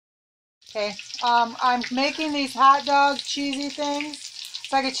Okay, I'm making these hot dog cheesy things.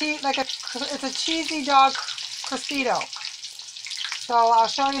 It's like it's a cheesy dog crispito. So I'll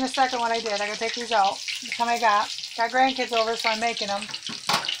show you in a second what I did. I gotta take these out. That's what I got. Got grandkids over, so I'm making them.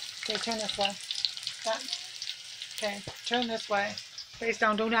 Okay, turn this way. Okay, turn this way. Face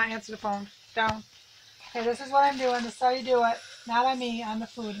down. Do not answer the phone. Down. Okay, this is what I'm doing. This is how you do it. Not on me, on the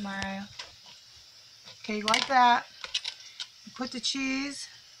food, Mariah. Okay, you go like that. You put the cheese.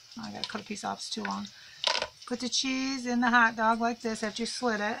 Oh, I gotta cut a piece off. It's too long. Put the cheese in the hot dog like this after you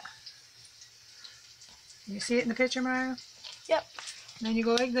slit it. You see it in the picture, Mariah? Yep. And then you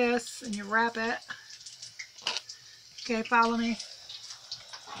go like this and you wrap it. Okay, follow me.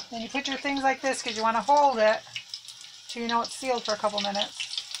 Then you put your things like this because you want to hold it till you know it's sealed for a couple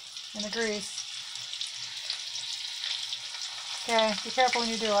minutes in the grease. Okay, be careful when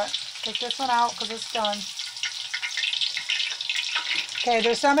you do it. Take this one out because it's done. Okay,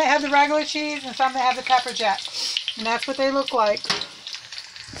 there's some that have the regular cheese and some that have the pepper jack. And that's what they look like.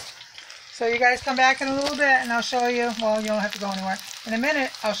 So you guys come back in a little bit and I'll show you, well, you don't have to go anywhere. In a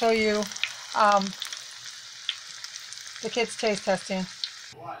minute, I'll show you the kids' taste testing.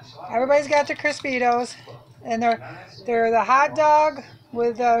 Everybody's got their Crispitos, and they're the hot dog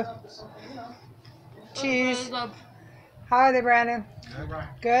with the cheese. How are they, Brandon?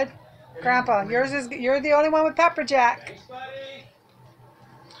 Good? Grandpa, you're the only one with pepper jack.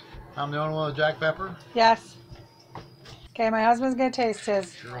 I'm the only one with Jack Pepper? Yes. Okay, my husband's going to taste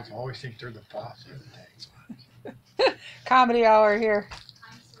his. Girls always think they're the boss. Comedy hour here.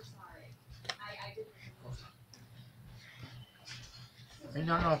 I'm so sorry. I didn't. Hey,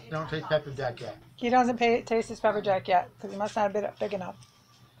 no, don't taste Pepper Jack yet. He doesn't taste his pepper jack yet because he must not have been big enough.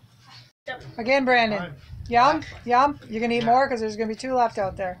 Again, Brandon. Yum? Yum? You're going to eat more because there's going to be 2 left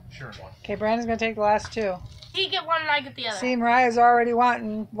out there. Sure. Okay, Brandon's going to take the last 2. You get one and I get the other. See, Mariah's already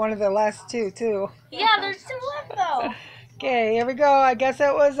wanting one of the last 2, too. Yeah, there's 2 left though. Okay, here we go. I guess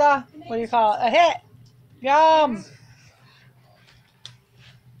it was what do you call it? A hit. Yum.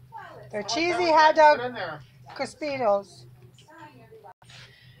 They're cheesy hot dog Crispitos.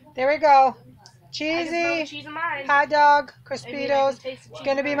 There we go. Cheesy hot dog Crispitos. It's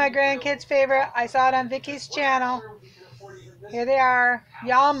going to be my grandkids' favorite. I saw it on Vicky's channel. Here they are.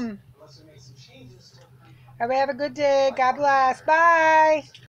 Yum. Everybody have a good day. God bless. Bye.